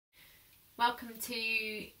Welcome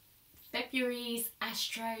to February's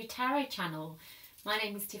Astro Tarot channel. My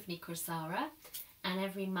name is Tiffany Crosara, and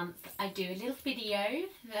every month I do a little video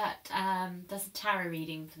that does a tarot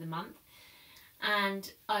reading for the month,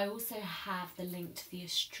 and I also have the link to the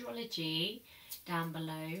astrology down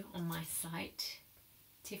below on my site,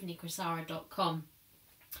 tiffanycrosara.com.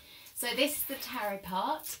 So this is the tarot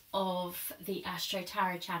part of the Astro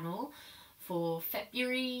Tarot channel for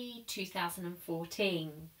February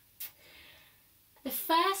 2014. The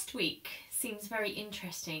first week seems very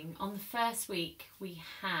interesting. On the first week we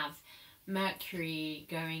have Mercury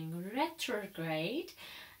going retrograde,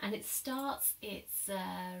 and it starts its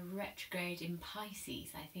retrograde in Pisces,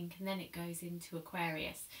 I think, and then it goes into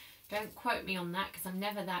Aquarius. Don't quote me on that because I'm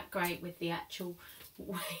never that great with the actual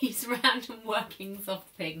ways around and workings of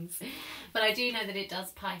things, but I do know that it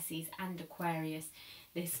does Pisces and Aquarius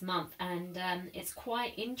this month, and it's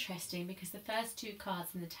quite interesting because the first two cards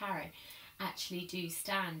in the tarot actually do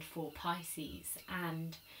stand for Pisces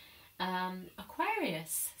and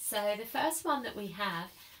Aquarius. So the first one that we have,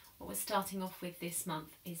 what we're starting off with this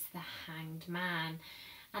month, is the Hanged Man.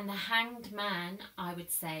 And the Hanged Man, I would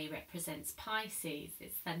say, represents Pisces.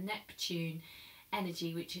 It's the Neptune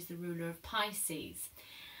energy, which is the ruler of Pisces.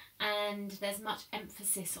 And there's much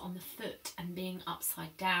emphasis on the foot and being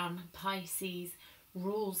upside down. Pisces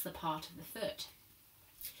rules the part of the foot.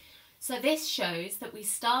 So this shows that we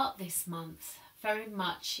start this month very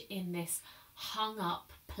much in this hung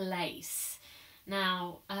up place.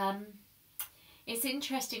 Now, it's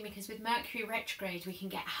interesting because with Mercury retrograde we can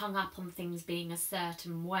get hung up on things being a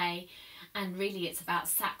certain way, and really it's about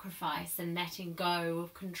sacrifice and letting go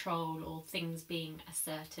of control or things being a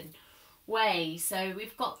certain way. So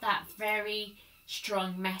we've got that very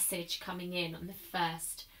strong message coming in on the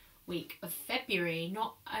first week of February.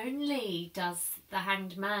 Not only does the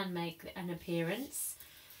Hanged Man make an appearance,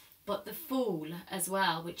 but the Fool as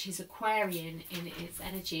well, which is Aquarian in its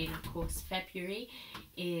energy, and of course February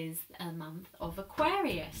is a month of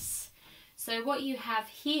Aquarius. So what you have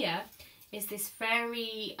here is this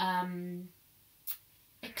very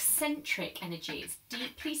eccentric energy. It's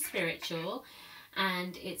deeply spiritual,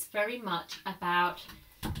 and it's very much about,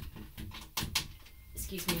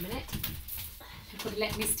 excuse me a minute, I've got to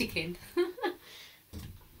let Mystic in.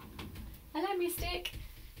 Hello Mystic.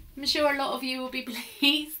 I'm sure a lot of you will be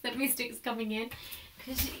pleased that Mystic's coming in,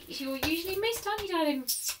 because you're usually missed, aren't you, darling?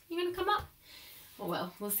 You're going to come up? Oh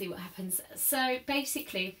well, we'll see what happens. So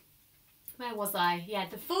basically, where was I? Yeah,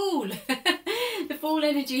 the Fool. The Fool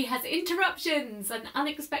energy has interruptions and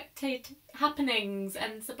unexpected happenings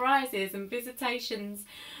and surprises and visitations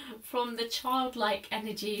from the childlike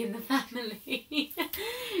energy in the family.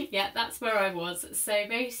 Yeah, that's where I was. So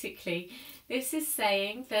basically, this is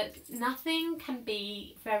saying that nothing can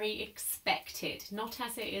be very expected, not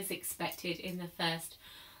as it is expected in the first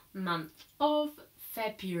month of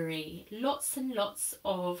February. Lots and lots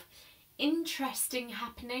of interesting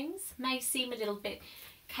happenings. May seem a little bit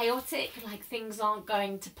chaotic, like things aren't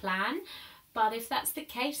going to plan, but if that's the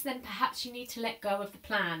case, then perhaps you need to let go of the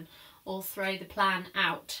plan or throw the plan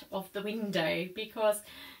out of the window, because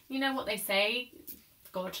you know what they say,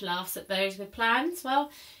 God laughs at those with plans. Well,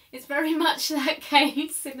 it's very much that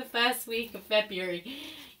case in the first week of February.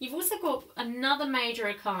 You've also got another major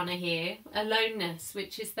arcana here, aloneness,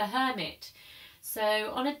 which is the Hermit.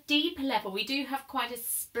 So on a deeper level, we do have quite a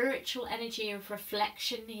spiritual energy of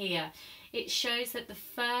reflection here. It shows that the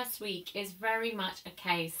first week is very much a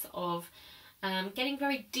case of getting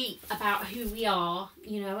very deep about who we are,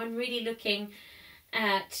 you know, and really looking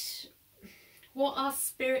at what our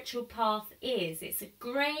spiritual path is. It's a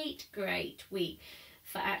great, great week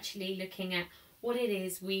for actually looking at what it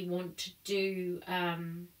is we want to do.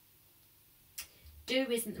 Do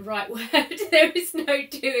isn't the right word. There is no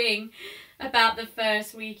doing about the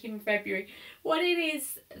first week in February. What it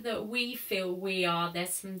is that we feel we are,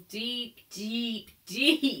 there's some deep, deep,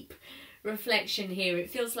 deep reflection here. It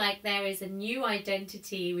feels like there is a new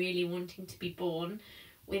identity really wanting to be born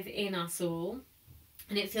within us all.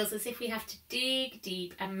 And it feels as if we have to dig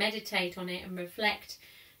deep and meditate on it and reflect,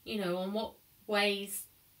 you know, on what ways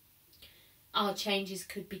our changes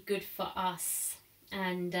could be good for us.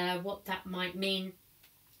 And what that might mean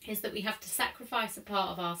is that we have to sacrifice a part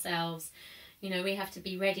of ourselves. You know, we have to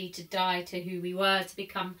be ready to die to who we were to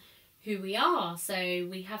become who we are. So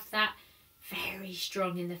we have that very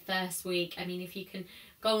strong in the first week. I mean, if you can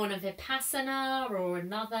go on a Vipassana or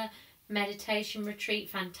another meditation retreat,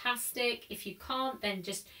 fantastic. If you can't, then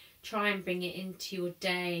just try and bring it into your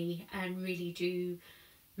day and really do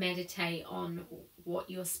meditate on what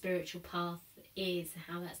your spiritual path is,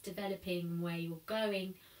 how that's developing, where you're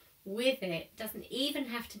going with it. Doesn't even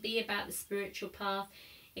have to be about the spiritual path.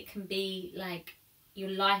 It can be like your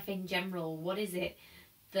life in general. What is it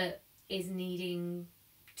that is needing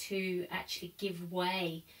to actually give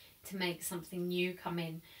way to make something new come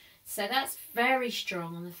in? So that's very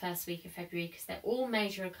strong on the first week of February, because they're all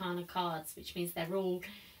major arcana cards, which means they're all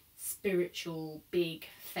spiritual, big,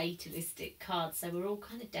 fatalistic cards. So we're all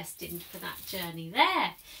kind of destined for that journey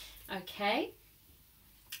there. Okay.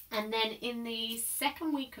 And then in the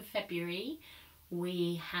second week of February,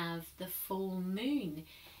 we have the full moon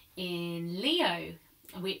in Leo,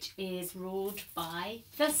 which is ruled by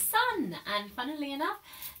the sun. And funnily enough,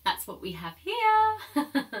 that's what we have here.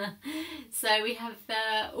 So we have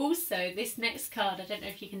also this next card. I don't know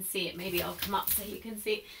if you can see it. Maybe I'll come up so you can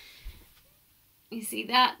see it. You see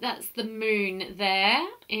that? That's the moon there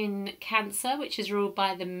in Cancer, which is ruled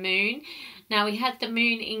by the moon. Now we had the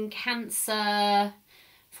moon in Cancer,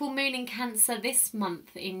 full moon in Cancer this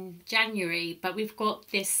month in January, but we've got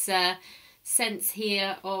this sense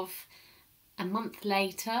here of a month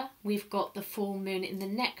later we've got the full moon in the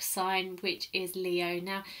next sign, which is Leo.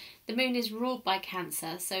 Now the moon is ruled by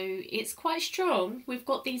Cancer, so it's quite strong. We've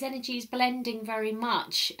got these energies blending very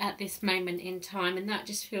much at this moment in time, and that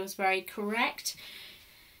just feels very correct.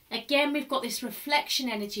 Again, we've got this reflection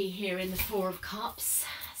energy here in the Four of Cups,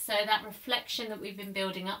 so that reflection that we've been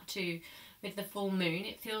building up to with the full moon,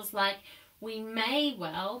 it feels like we may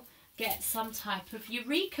well get some type of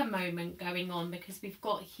eureka moment going on, because we've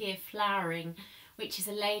got here flowering, which is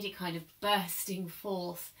a lady kind of bursting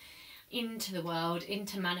forth into the world,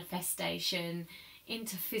 into manifestation,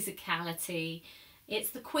 into physicality. It's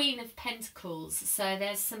the Queen of Pentacles, so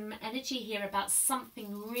there's some energy here about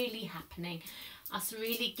something really happening, us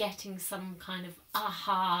really getting some kind of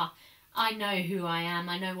aha, I know who I am,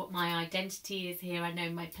 I know what my identity is here, I know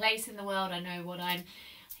my place in the world, I know what I'm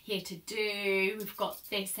here to do. We've got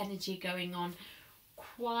this energy going on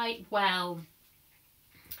quite well.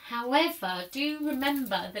 However, do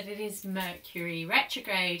remember that it is Mercury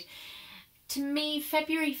retrograde. To me,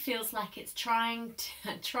 February feels like it's trying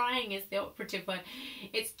is the operative word.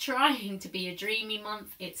 It's trying to be a dreamy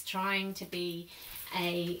month. It's trying to be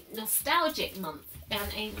a nostalgic month. And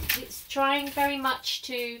it's trying very much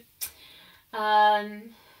to, you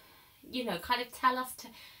know, kind of tell us to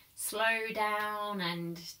slow down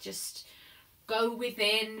and just go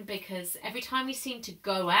within, because every time we seem to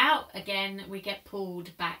go out again, we get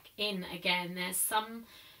pulled back in again. There's some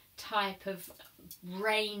type of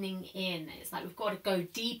reining in. It's like we've got to go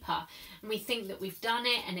deeper, and we think that we've done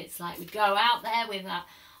it, and it's like we go out there with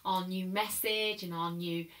our new message and our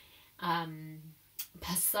new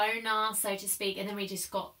persona, so to speak, and then we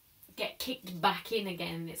just get kicked back in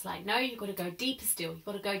again. It's like, no, you've got to go deeper still, you've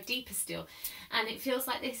got to go deeper still. And it feels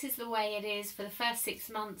like this is the way it is for the first 6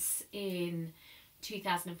 months in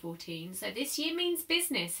 2014. So this year means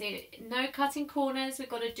business. No cutting corners, we've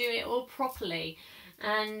got to do it all properly.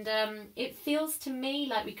 And it feels to me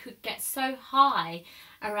like we could get so high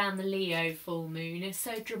around the Leo full moon. It's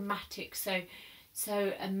so dramatic,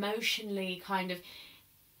 so emotionally kind of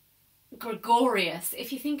gregarious.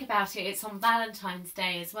 If you think about it, it's on Valentine's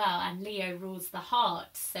Day as well, and Leo rules the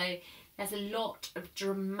heart, so there's a lot of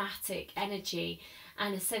dramatic energy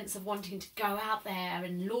and a sense of wanting to go out there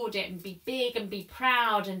and laud it and be big and be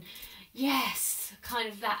proud, and yes, kind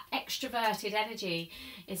of that extroverted energy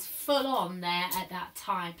is full on there at that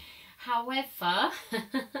time. However,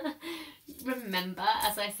 remember,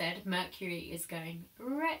 as I said, Mercury is going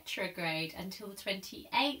retrograde until the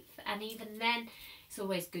 28th, and even then it's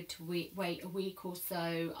always good to wait a week or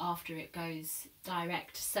so after it goes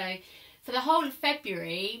direct. So for the whole of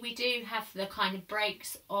February, we do have the kind of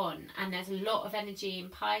breaks on, and there's a lot of energy in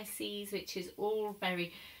Pisces, which is all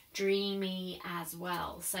very dreamy as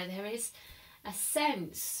well. So there is a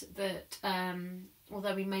sense that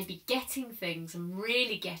although we may be getting things and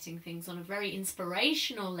really getting things on a very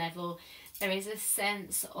inspirational level, there is a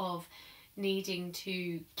sense of needing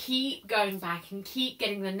to keep going back and keep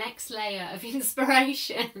getting the next layer of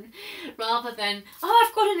inspiration rather than, oh,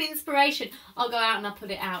 I've got an inspiration, I'll go out and I'll put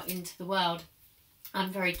it out into the world.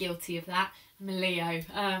 I'm very guilty of that. I'm a Leo.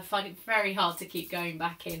 I find it very hard to keep going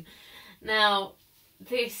back in. Now,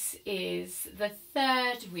 this is the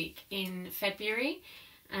 3rd week in February,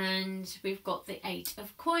 and we've got the 8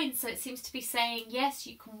 of coins. So it seems to be saying, yes,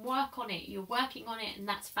 you can work on it. You're working on it, and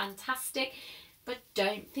that's fantastic. But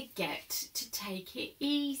don't forget to take it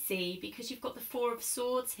easy, because you've got the 4 of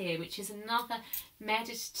Swords here, which is another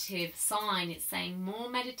meditative sign. It's saying more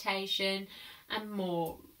meditation and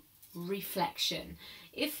more reflection.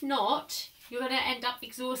 If not, you're going to end up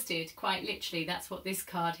exhausted, quite literally. That's what this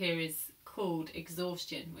card here is called,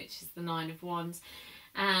 exhaustion, which is the 9 of Wands.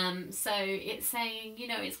 So it's saying, you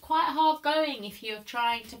know, it's quite hard going if you're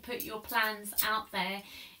trying to put your plans out there.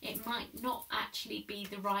 It might not actually be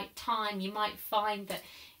the right time. You might find that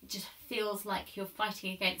it just feels like you're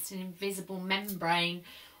fighting against an invisible membrane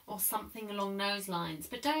or something along those lines.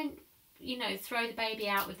 But don't, you know, throw the baby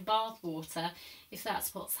out with the bathwater if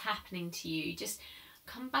that's what's happening to you. Just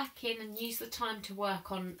come back in and use the time to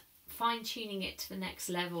work on fine-tuning it to the next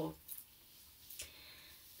level.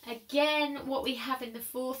 Again, what we have in the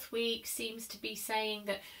 4th week seems to be saying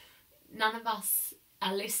that none of us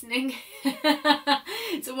are listening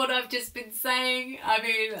to what I've just been saying. I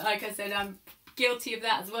mean, like I said, I'm guilty of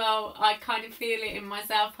that as well. I kind of feel it in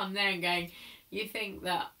myself. I'm there and going, you think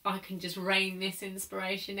that I can just rein this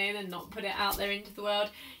inspiration in and not put it out there into the world?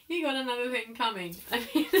 You got another thing coming. I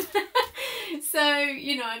mean, so,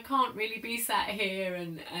 you know, I can't really be sat here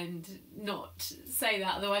and not say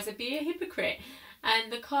that, otherwise I'd be a hypocrite.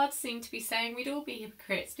 And the cards seem to be saying we'd all be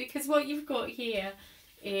hypocrites, because what you've got here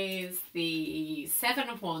is the 7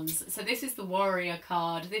 of Wands. So this is the warrior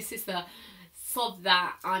card. This is the sod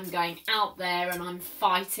that, I'm going out there and I'm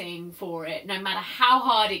fighting for it. No matter how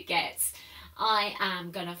hard it gets, I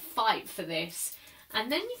am going to fight for this.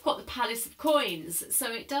 And then you've got the Palace of Coins.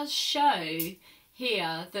 So it does show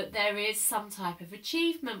here that there is some type of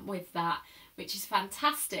achievement with that, which is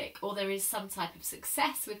fantastic, or there is some type of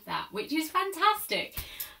success with that, which is fantastic.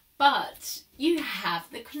 But you have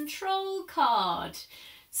the Control card.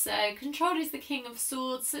 So Control is the King of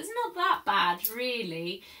Swords, so it's not that bad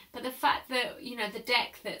really. But the fact that, you know, the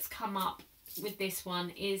deck that's come up with this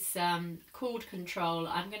one is called Control,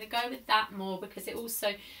 I'm going to go with that more because it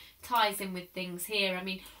also ties in with things here. I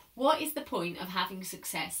mean, what is the point of having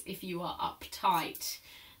success if you are uptight?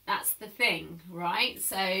 That's the thing, right?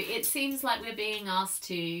 So it seems like we're being asked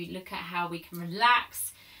to look at how we can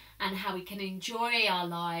relax and how we can enjoy our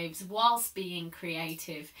lives whilst being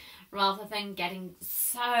creative, rather than getting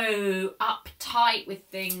so uptight with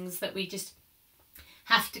things that we just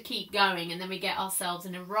have to keep going, and then we get ourselves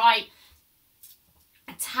in a right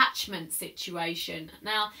attachment situation.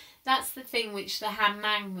 Now, that's the thing which the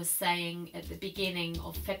Hangman was saying at the beginning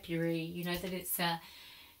of February, you know, that it's a,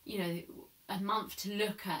 you know, a month to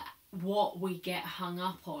look at what we get hung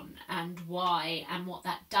up on and why, and what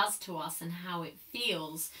that does to us and how it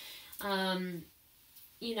feels.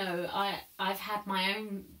 You know, I've had my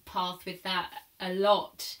own path with that a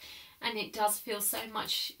lot, and it does feel so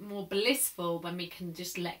much more blissful when we can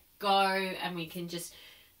just let go and we can just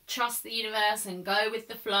trust the universe and go with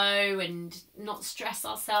the flow and not stress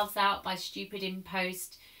ourselves out by stupid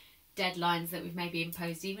imposed deadlines that we've maybe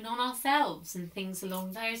imposed even on ourselves and things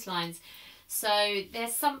along those lines. So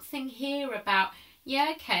there's something here about,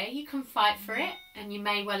 yeah, okay, you can fight for it and you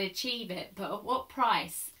may well achieve it, but at what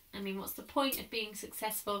price? I mean, what's the point of being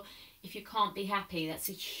successful if you can't be happy? That's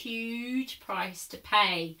a huge price to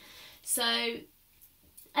pay. So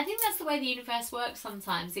I think that's the way the universe works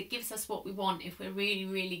sometimes. It gives us what we want if we're really,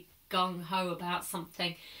 really gung-ho about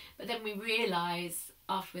something. But then we realise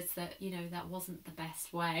afterwards that, you know, that wasn't the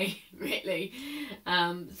best way, really,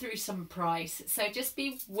 through some price. So just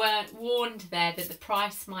be warned there that the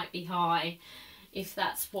price might be high if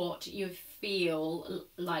that's what you feel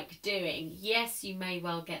like doing. Yes, you may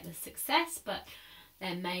well get the success, but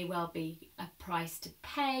there may well be a price to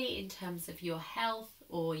pay in terms of your health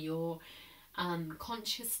or your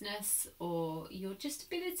consciousness or your just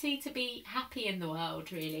ability to be happy in the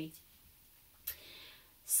world, really.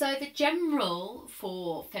 So the general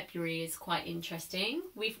for February is quite interesting.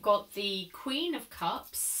 We've got the Queen of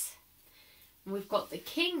Cups, we've got the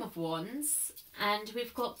King of Wands, and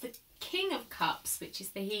we've got the King of Cups, which is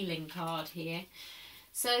the healing card here.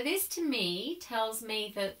 So this to me tells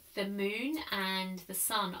me that the moon and the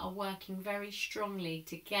sun are working very strongly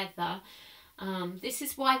together. This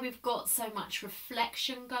is why we've got so much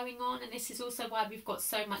reflection going on, and this is also why we've got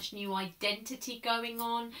so much new identity going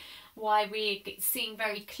on, why we're seeing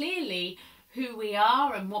very clearly who we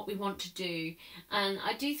are and what we want to do. And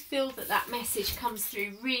I do feel that that message comes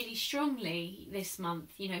through really strongly this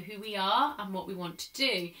month, you know, who we are and what we want to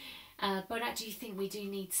do. But I do think we do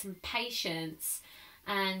need some patience,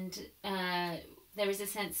 and there is a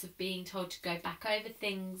sense of being told to go back over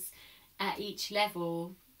things at each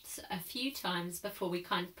level a few times before we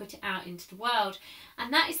kind of put it out into the world.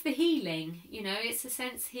 And that is the healing, you know. It's a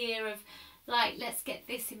sense here of like, let's get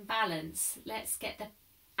this in balance, let's get the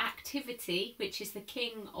activity, which is the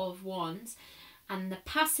King of Wands, and the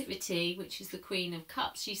passivity, which is the Queen of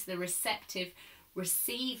Cups. She's the receptive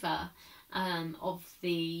receiver of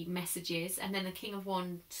the messages, and then the King of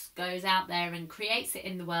Wands goes out there and creates it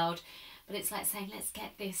in the world. But it's like saying, let's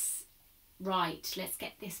get this right, let's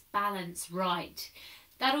get this balance right.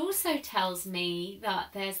 that also tells me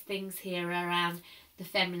that there's things here around the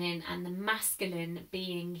feminine and the masculine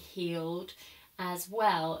being healed as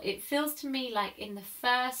well. It feels to me like in the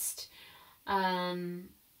first,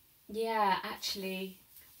 yeah, actually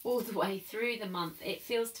all the way through the month, it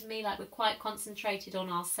feels to me like we're quite concentrated on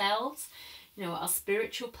ourselves, you know, our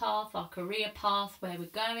spiritual path, our career path, where we're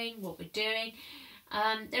going, what we're doing.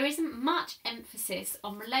 There isn't much emphasis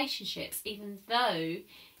on relationships, even though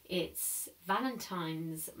it's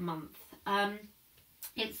Valentine's month.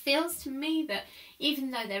 It feels to me that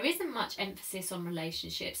even though there isn't much emphasis on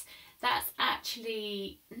relationships, that's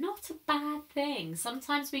actually not a bad thing.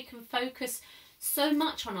 Sometimes we can focus so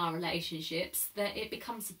much on our relationships that it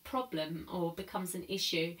becomes a problem or becomes an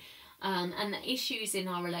issue. And the issues in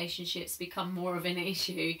our relationships become more of an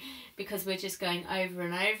issue because we're just going over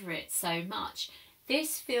and over it so much.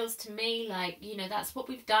 This feels to me like, you know, that's what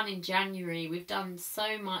we've done in January. We've done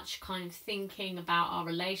so much kind of thinking about our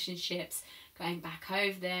relationships, going back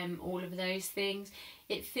over them, all of those things.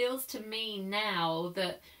 It feels to me now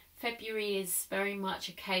that February is very much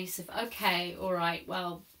a case of, okay, all right,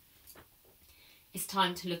 well, it's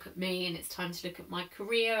time to look at me and it's time to look at my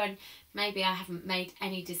career, and maybe I haven't made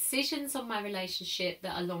any decisions on my relationship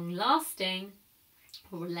that are long lasting,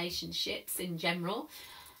 or relationships in general.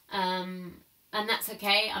 And that's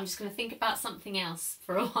okay. I'm just going to think about something else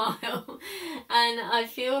for a while. And I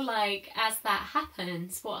feel like as that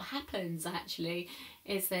happens, what happens actually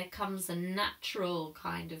is there comes a natural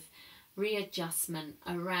kind of readjustment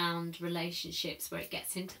around relationships where it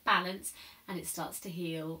gets into balance and it starts to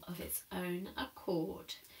heal of its own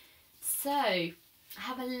accord. So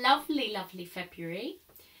have a lovely, lovely February,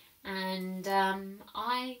 and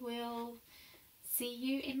I will see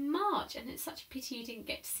you in March. And it's such a pity you didn't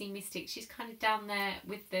get to see Mystic. She's kind of down there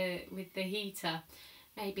with the heater.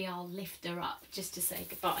 Maybe I'll lift her up just to say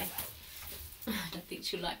goodbye. I don't think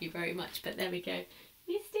she'll like me very much, but there we go.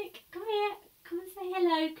 Mystic, come here. Come and say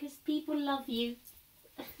hello, because people love you.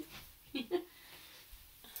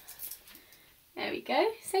 There we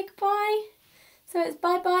go. Say goodbye. So it's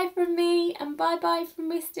bye-bye from me and bye-bye from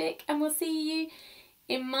Mystic, and we'll see you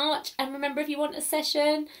in March. And remember, if you want a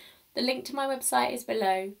session, the link to my website is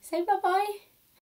below. Say bye-bye.